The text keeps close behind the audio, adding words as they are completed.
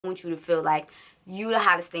want you to feel like you the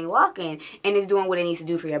hottest thing walking, and it's doing what it needs to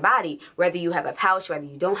do for your body. Whether you have a pouch, whether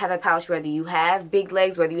you don't have a pouch, whether you have big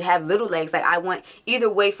legs, whether you have little legs. Like, I want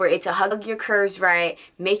either way for it to hug your curves right,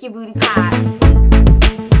 make your booty pop.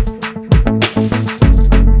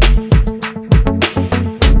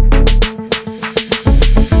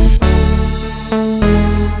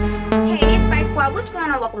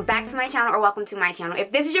 Welcome back to my channel, or welcome to my channel.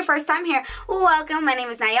 If this is your first time here, welcome. My name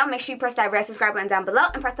is Heyyyy. Make sure you press that red subscribe button down below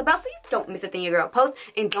and press the bell so you don't miss a thing your girl posts.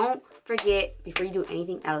 And don't forget, before you do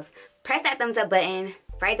anything else, press that thumbs up button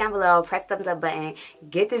right down below. Press the thumbs up button.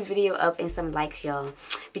 Get this video up and some likes, y'all,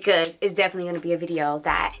 because it's definitely going to be a video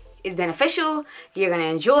that is beneficial, you're gonna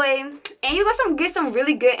enjoy, and you're gonna get some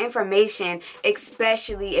really good information,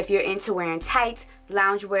 especially if you're into wearing tights,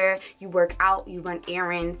 loungewear, you work out, you run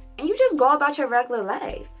errands, and you just go about your regular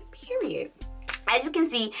life, period. As you can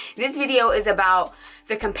see, this video is about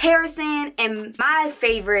the comparison and my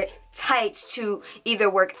favorite tights to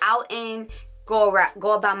either work out in, go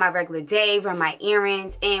about my regular day, run my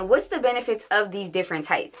errands, and what's the benefits of these different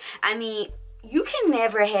tights. I mean, you can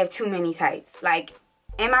never have too many tights. Like,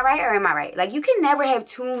 am I right or am I right? Like, you can never have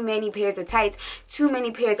too many pairs of tights, too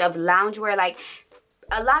many pairs of loungewear. Like,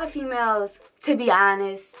 a lot of females, to be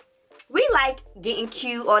honest, we like getting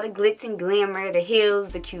cute, all the glitz and glamour, the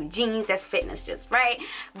heels, the cute jeans, that's fitting us just right.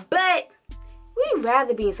 But we'd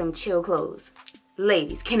rather be in some chill clothes.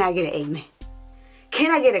 Ladies, can I get an amen?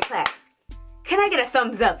 Can I get a clap? Can I get a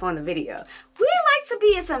thumbs up on the video? We like to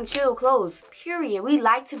be in some chill clothes, period. We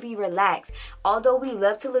like to be relaxed. Although we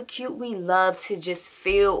love to look cute, we love to just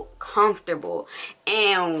feel comfortable.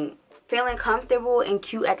 And feeling comfortable and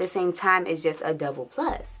cute at the same time is just a double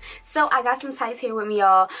plus. So I got some tights here with me,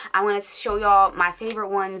 y'all. I want to show y'all my favorite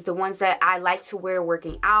ones, the ones that I like to wear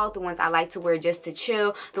working out, the ones I like to wear just to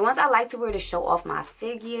chill, the ones I like to wear to show off my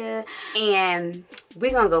figure, and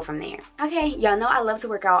we're gonna go from there. Okay, y'all know I love to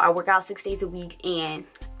work out. I work out 6 days a week, and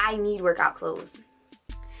I need workout clothes.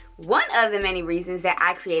 One of the many reasons that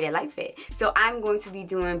I created LightFit. So I'm going to be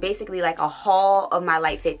doing basically like a haul of my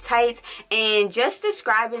LightFit tights and just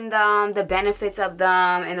describing them, the benefits of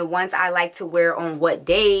them, and the ones I like to wear on what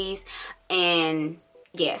days. And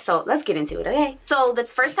yeah, so let's get into it, okay? So the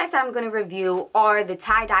first tights that I'm going to review are the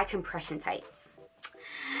tie-dye compression tights.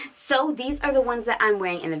 So these are the ones that I'm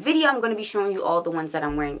wearing in the video. I'm going to be showing you all the ones that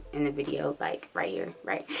I'm wearing in the video, like right here,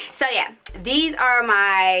 right? So yeah, these are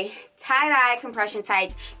my tie-dye compression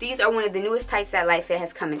tights. These are one of the newest tights that LightFit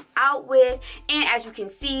has coming out with. And as you can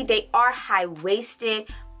see, they are high-waisted.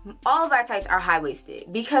 All of our tights are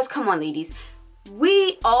high-waisted because, come on ladies,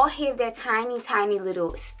 we all have that tiny, tiny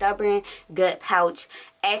little stubborn gut pouch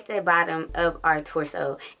at the bottom of our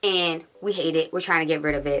torso. And we hate it. We're trying to get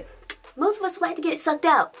rid of it. Most of us like to get it sucked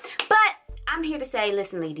out. But I'm here to say,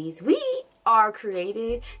 listen ladies, we are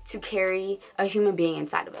created to carry a human being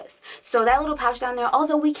inside of us. So that little pouch down there,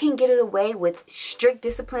 although we can get it away with strict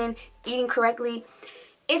discipline, eating correctly,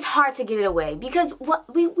 it's hard to get it away because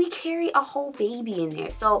we carry a whole baby in there.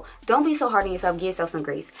 So don't be so hard on yourself. Give yourself some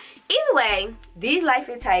grace. Either way, these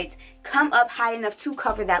LightFit tights come up high enough to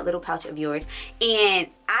cover that little pouch of yours. And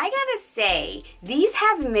I gotta say, these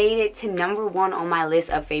have made it to #1 on my list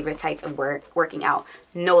of favorite tights of working out.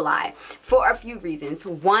 No lie. For a few reasons.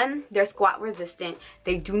 One, they're squat resistant.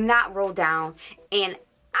 They do not roll down. And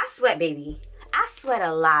I sweat, baby. I sweat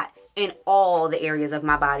a lot in all the areas of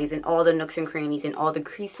my bodies, and all the nooks and crannies, and all the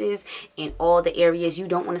creases, and all the areas you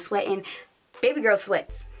don't want to sweat in. Baby girl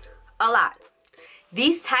sweats a lot.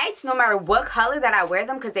 These tights, no matter what color that I wear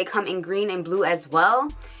them, because they come in green and blue as well,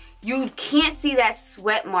 you can't see that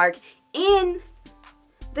sweat mark in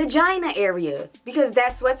the vagina area because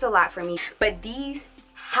that sweats a lot for me. But these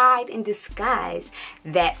hide and disguise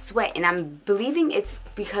that sweat, and I'm believing it's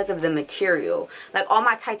because of the material. Like, all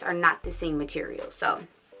my tights are not the same material. So,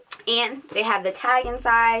 and they have the tag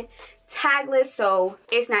inside, tagless, so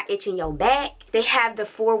it's not itching your back. They have the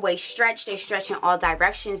 4-way stretch. They stretch in all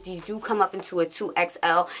directions. These do come up into a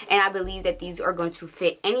 2XL, and I believe that these are going to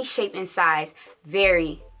fit any shape and size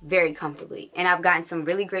very, very comfortably. And I've gotten some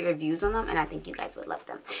really great reviews on them, and I think you guys would love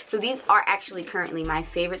them. So these are actually currently my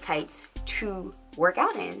favorite tights to work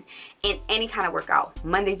out in any kind of workout,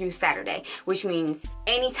 Monday through Saturday, which means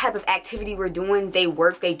any type of activity we're doing, they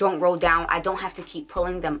work, they don't roll down. I don't have to keep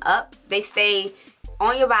pulling them up. They stay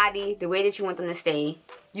on your body the way that you want them to stay.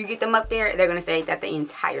 You get them up there, they're gonna stay that the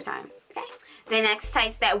entire time. Okay. The next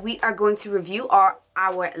tights that we are going to review are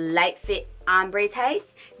our LightFit Ombre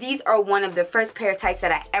tights. These are one of the first pair of tights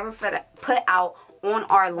that I ever put out on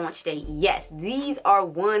our launch day. Yes, these are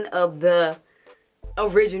one of the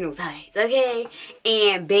original tights, okay?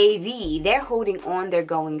 And baby, they're holding on, they're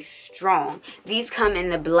going strong. These come in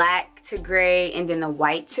the black to gray and then the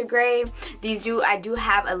white to gray. I do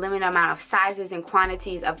have a limited amount of sizes and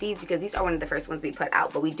quantities of these because these are one of the first ones we put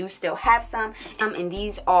out, but we do still have some. And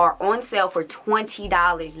these are on sale for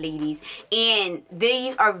 $20, ladies. And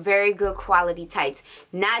these are very good quality tights,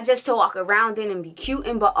 not just to walk around in and be cute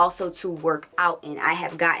in, but also to work out in. I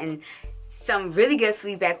have gotten some really good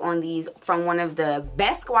feedback on these from one of the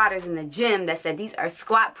best squatters in the gym that said these are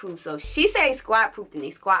squat proof. So if she said squat proof, then they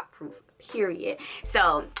squat proof, period.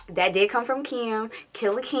 So that did come from Kim,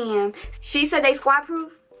 Killer Kim. She said they squat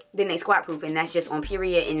proof, then they squat proof, and that's just on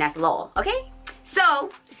period, and that's law, okay?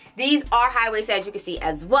 So these are high-waisted, as you can see,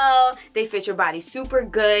 as well. They fit your body super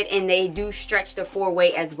good, and they do stretch the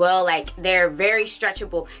four-way as well. Like, they're very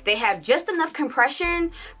stretchable. They have just enough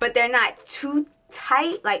compression, but they're not too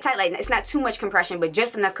tight, like it's not too much compression, but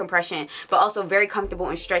just enough compression, but also very comfortable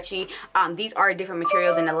and stretchy. These are a different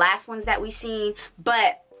material than the last ones that we've seen,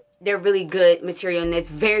 but they're really good material, and it's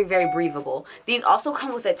very, very breathable. These also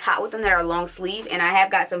come with a top with them that are long sleeve, and I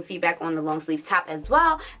have got some feedback on the long sleeve top as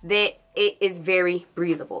well that it is very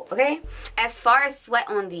breathable, okay? As far as sweat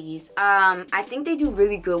on these, I think they do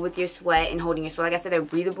really good with your sweat and holding your sweat. Like I said, they're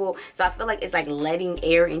breathable, so I feel like it's like letting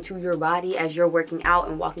air into your body as you're working out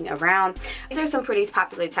and walking around. These are some pretty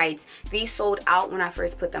popular tights. These sold out when I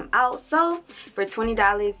first put them out, so for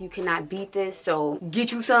 $20 you cannot beat this, so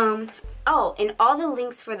get you some. Oh, and all the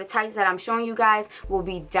links for the tights that I'm showing you guys will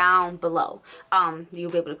be down below.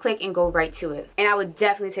 You'll be able to click and go right to it. And I would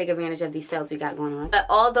definitely take advantage of these sales we got going on. But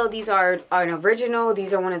although these are an original,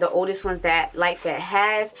 these are one of the oldest ones that LightFit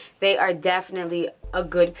has, they are definitely a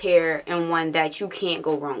good pair and one that you can't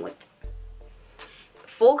go wrong with.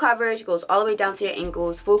 Full coverage, goes all the way down to your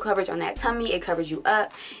ankles. Full coverage on that tummy, it covers you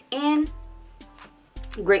up. And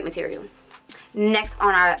great material. Next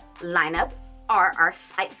on our lineup are our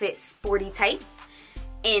LightFit Sporty tights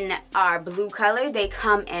in our blue color. They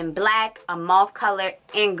come in black, a mauve color,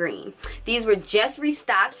 and green. These were just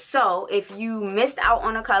restocked, so if you missed out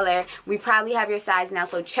on a color, we probably have your size now,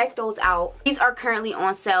 so check those out. These are currently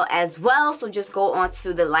on sale as well, so just go on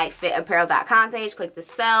to the lightfitapparel.com page, click the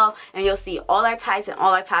sale, and you'll see all our tights and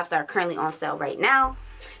all our tops that are currently on sale right now.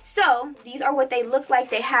 So these are what they look like.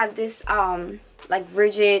 They have this like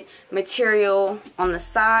rigid material on the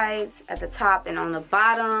sides, at the top, and on the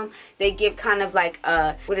bottom. They give kind of like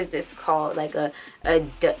a, what is this called, like a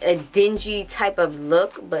dingy type of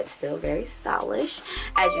look, but still very stylish.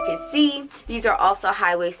 As you can see, these are also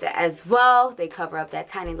high-waisted as well. They cover up that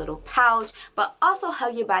tiny little pouch, but also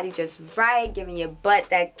hug your body just right, giving your butt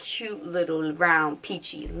that cute little round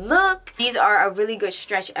peachy look. These are a really good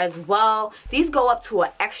stretch as well. These go up to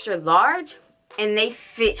an extra large, and they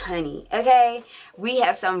fit, honey, okay? We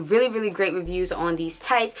have some really, really great reviews on these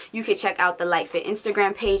tights. You can check out the LightFit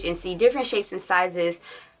Instagram page and see different shapes and sizes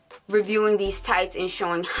reviewing these tights and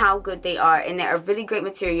showing how good they are, and they're a really great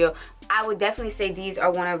material. I would definitely say these are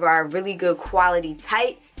one of our really good quality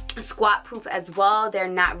tights. Squat proof as well. They're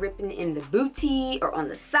not ripping in the booty or on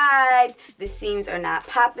the sides. The seams are not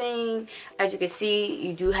popping. As you can see,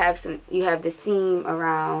 you do have some, you have the seam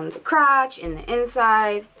around the crotch and the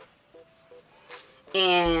inside.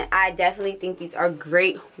 And I definitely think these are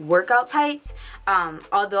great workout tights.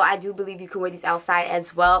 Although I do believe you can wear these outside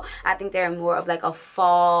as well. I think they're more of like a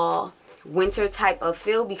fall, winter type of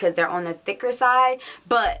feel because they're on the thicker side,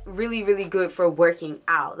 but really, really good for working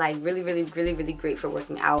out. Like really, really, really, really great for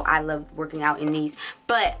working out. I love working out in these,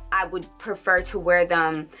 but I would prefer to wear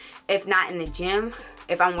them, if not in the gym,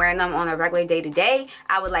 if I'm wearing them on a regular day-to-day,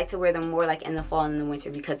 I would like to wear them more like in the fall and the winter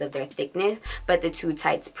because of their thickness. But the two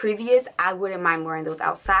tights previous, I wouldn't mind wearing those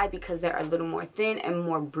outside because they're a little more thin and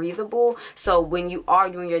more breathable. So when you are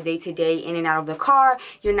doing your day-to-day in and out of the car,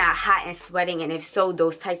 you're not hot and sweating. And if so,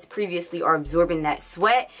 those tights previously are absorbing that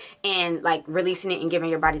sweat and like releasing it and giving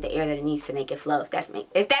your body the air that it needs to make it flow.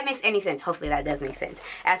 If that makes any sense. Hopefully that does make sense.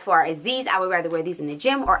 As far as these, I would rather wear these in the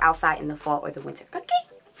gym or outside in the fall or the winter. Okay.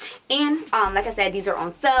 And like I said, these are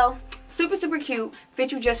on sale. Super, super cute.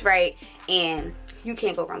 Fit you just right. And you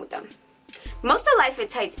can't go wrong with them. Most of LightFit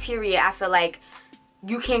tights, period, I feel like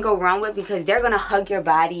you can't go wrong with because they're going to hug your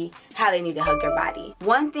body how they need to hug your body.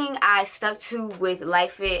 One thing I stuck to with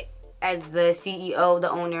LightFit as the CEO, the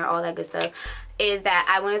owner, all that good stuff, is that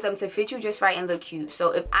I wanted them to fit you just right and look cute.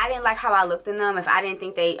 So if I didn't like how I looked in them, if I didn't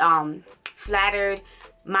think they flattered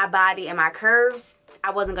my body and my curves,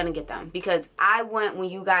 I wasn't gonna get them because I want when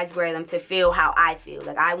you guys wear them to feel how I feel.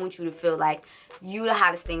 Like I want you to feel like you the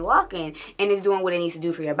hottest thing walking and it's doing what it needs to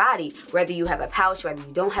do for your body. Whether you have a pouch, whether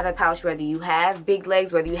you don't have a pouch, whether you have big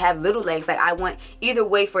legs, whether you have little legs. Like I want either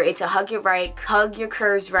way for it to hug your right, hug your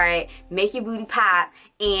curves right, make your booty pop,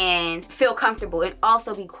 and feel comfortable and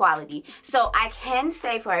also be quality. So I can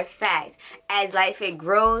say for a fact, as LightFit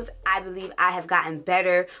grows, I believe I have gotten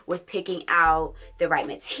better with picking out the right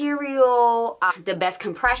material, the best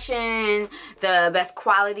compression, the best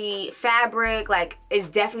quality fabric. Like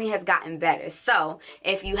it definitely has gotten better. So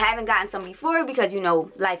if you haven't gotten some before because you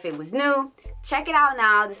know LightFit was new, check it out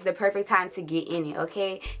now. This is the perfect time to get in it,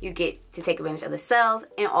 okay? You get to take advantage of the sales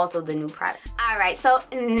and also the new product. All right, so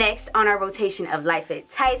next on our rotation of LightFit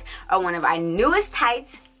tights are one of our newest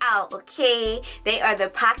tights out, okay? They are the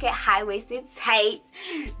pocket high-waisted tights.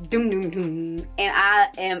 Doom, doom, doom. And I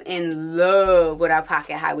am in love with our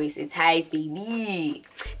pocket high-waisted tights, baby.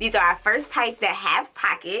 These are our first tights that have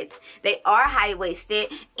pockets. They are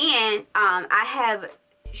high-waisted, and I have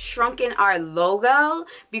shrunken our logo.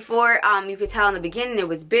 Before you could tell in the beginning it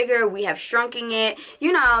was bigger. We have shrunken it,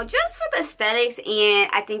 you know, just for the aesthetics, and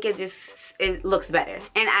I think it looks better.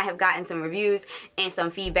 And I have gotten some reviews and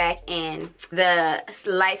some feedback, and the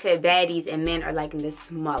LightFit baddies and men are liking this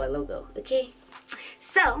smaller logo, okay?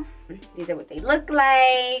 So these are what they look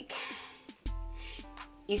like.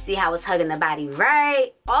 You see how it's hugging the body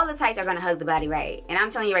right. All the tights are gonna hug the body right. And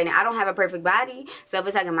I'm telling you right now, I don't have a perfect body. So if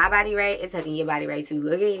it's hugging my body right, it's hugging your body right too,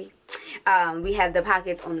 okay? We have the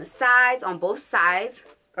pockets on the sides, on both sides,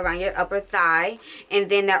 around your upper thigh. And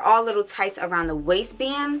then there are all little tights around the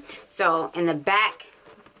waistband. So in the back,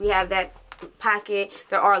 we have that pocket.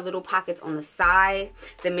 There are little pockets on the side.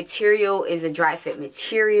 The material is a dry fit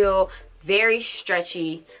material. Very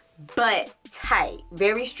stretchy, but tight.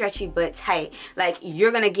 Very stretchy but tight. Like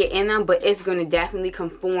you're gonna get in them, but it's gonna definitely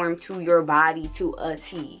conform to your body to a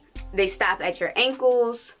T. They stop at your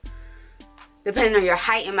ankles. Depending on your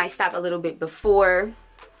height, it might stop a little bit before,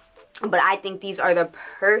 but I think these are the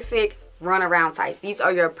perfect run around tights. These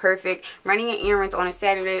are your perfect running your errands on a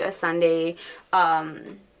Saturday or Sunday,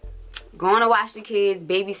 going to watch the kids,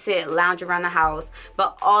 babysit, lounge around the house,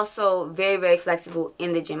 but also very, very flexible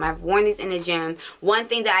in the gym. I've worn these in the gym. One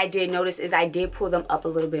thing that I did notice is I did pull them up a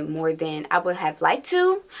little bit more than I would have liked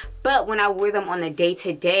to, but when I wore them on the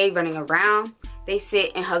day-to-day running around, they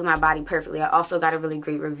sit and hug my body perfectly. I also got a really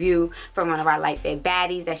great review from one of our LightFit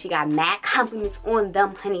baddies that she got mad compliments on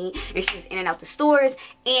them, honey. And she was in and out the stores,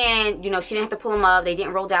 and you know, she didn't have to pull them up. They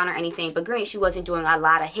didn't roll down or anything. But granted, she wasn't doing a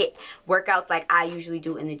lot of HIIT workouts like I usually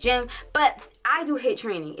do in the gym. But I do HIIT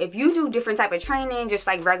training. If you do different type of training, just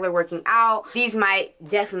like regular working out, these might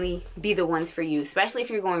definitely be the ones for you. Especially if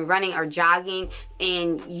you're going running or jogging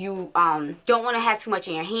and you don't want to have too much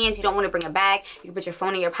in your hands. You don't want to bring a bag. You can put your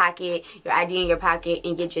phone in your pocket, your ID in your pocket,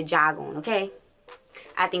 and get your jog on, okay?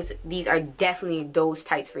 I think these are definitely those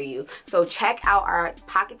tights for you. So check out our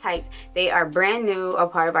pocket tights. They are brand new, a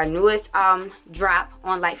part of our newest drop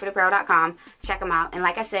on lightfitapparel.com. Check them out. And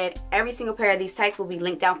like I said, every single pair of these tights will be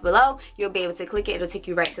linked down below. You'll be able to click it. It'll take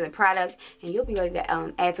you right to the product, and you'll be ready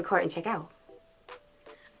to add to cart and check out.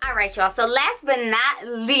 All right, y'all. So last but not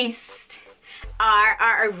least are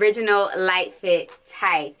our original LightFit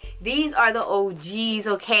tights. These are the OGs,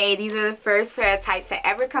 okay? These are the first pair of tights to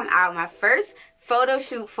ever come out. My first photo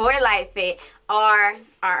shoot for LightFit are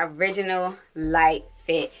our original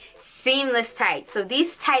LightFit seamless tights. So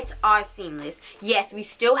these tights are seamless. Yes, we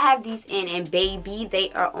still have these in, and baby, they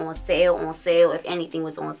are on sale, on sale. If anything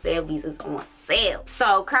was on sale, these is on sale.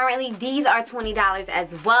 So currently these are $20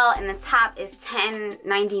 as well, and the top is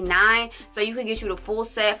 $10.99. So you could get you the full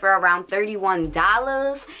set for around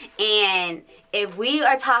 $31. And if we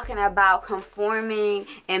are talking about conforming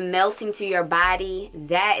and melting to your body,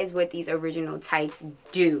 that is what these original tights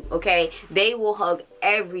do, okay? They will hug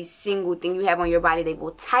every single thing you have on your body. They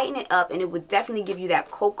will tighten it up, and it will definitely give you that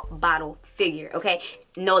Coke bottle figure, okay?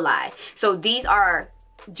 No lie. So these are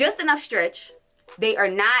just enough stretch. They are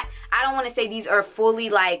not, I don't want to say these are fully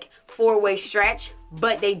like four-way stretch,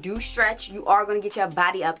 but they do stretch. You are going to get your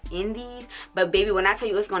body up in these. But baby, when I tell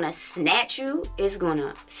you it's going to snatch you, it's going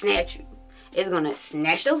to snatch you. It's gonna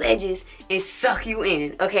snatch those edges and suck you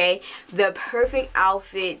in, okay? The perfect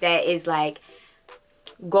outfit that is like,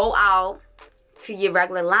 go out to your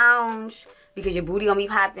regular lounge because your booty gonna be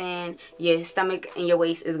popping, your stomach and your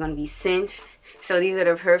waist is gonna be cinched. So these are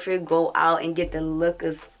the perfect go out and get the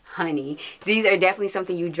lookers, honey. These are definitely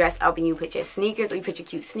something you dress up and you put your sneakers, or you put your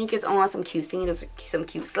cute sneakers on, some cute sandals, some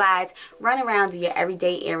cute slides, run around, do your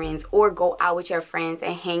everyday errands, or go out with your friends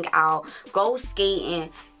and hang out, go skating,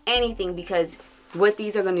 anything, because what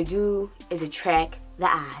these are going to do is attract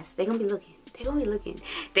the eyes. They're gonna be looking. They're gonna be looking.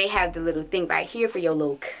 They have the little thing right here for your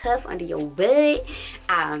little cuff under your butt.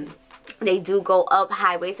 They do go up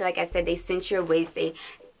high waist. So like I said, they cinch your waist. They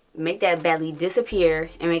make that belly disappear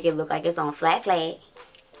and make it look like it's on flat.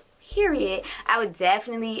 Period. I would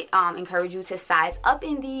definitely encourage you to size up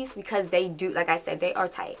in these because they do, like I said, they are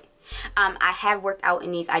tight. I have worked out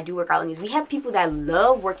in these. I do work out in these. We have people that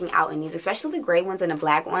love working out in these, especially the gray ones and the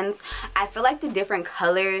black ones. I feel like the different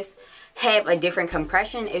colors have a different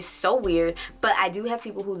compression. It's so weird, but I do have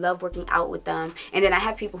people who love working out with them, and then I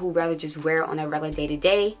have people who rather just wear it on a regular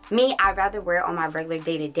day-to-day. Me, I rather wear it on my regular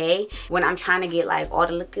day-to-day when I'm trying to get like all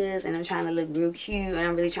the lookers and I'm trying to look real cute and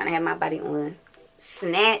I'm really trying to have my body on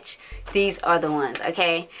snatch. These are the ones,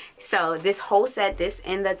 okay? So this whole set, this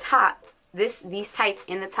in the top, these tights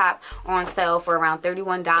in the top are on sale for around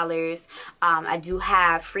 $31. I do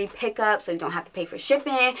have free pickup, so you don't have to pay for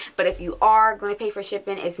shipping, but if you are going to pay for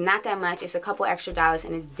shipping, it's not that much. It's a couple extra dollars,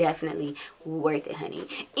 and it's definitely worth it, honey.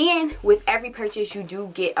 And with every purchase, you do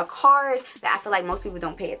get a card that I feel like most people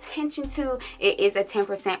don't pay attention to. It is a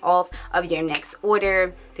 10% off of your next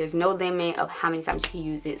order. There's no limit of how many times you can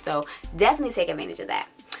use it, so definitely take advantage of that.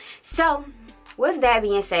 So with that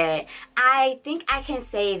being said, I think I can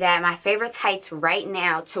say that my favorite tights right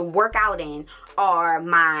now to work out in are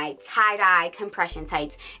my tie-dye compression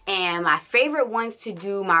tights, and my favorite ones to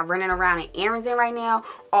do my running around and errands in right now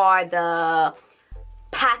are the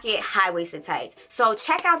pocket high-waisted tights. So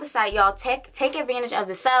check out the site, y'all. Take advantage of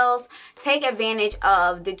the sales. Take advantage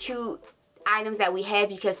of the cute items that we have,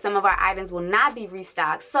 because some of our items will not be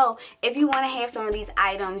restocked. So if you want to have some of these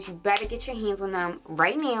items, you better get your hands on them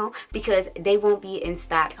right now, because they won't be in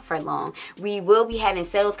stock for long. We will be having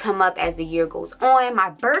sales come up as the year goes on. My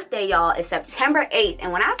birthday, y'all, is September 8th,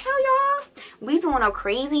 and when I tell y'all we doing a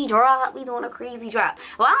crazy drop, well,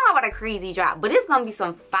 I don't know about a crazy drop, but it's gonna be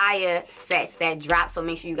some fire sets that drop. So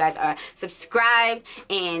make sure you guys are subscribed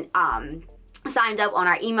and signed up on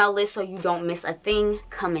our email list so you don't miss a thing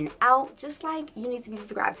coming out, just like you need to be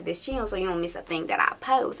subscribed to this channel so you don't miss a thing that I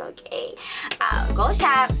post, okay? Go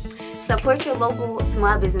shop, support your local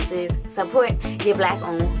small businesses, support your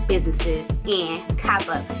black-owned businesses, and cop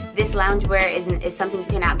up. This loungewear is something you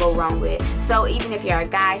cannot go wrong with. So even if you're a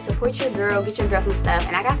guy, support your girl, get your girl some stuff,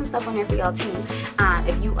 and I got some stuff on there for y'all too.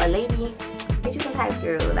 If you a lady, get you some tights,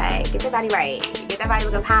 girl. Like, get your body right, get that body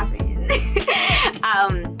looking popping.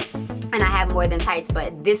 And I have more than tights,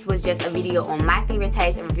 but this was just a video on my favorite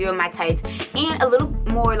tights, a review of my tights, and a little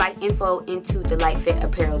more like info into the LightFit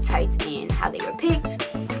apparel tights and how they were picked,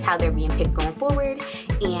 how they're being picked going forward,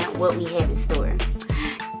 and what we have in store.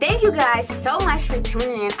 Thank you guys so much for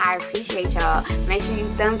tuning in. I appreciate y'all. Make sure you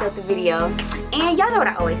thumbs up the video, and y'all know what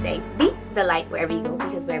I always say, be the light wherever you go,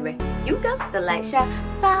 because wherever you go, the light shall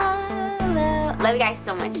follow. Love you guys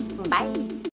so much. Bye.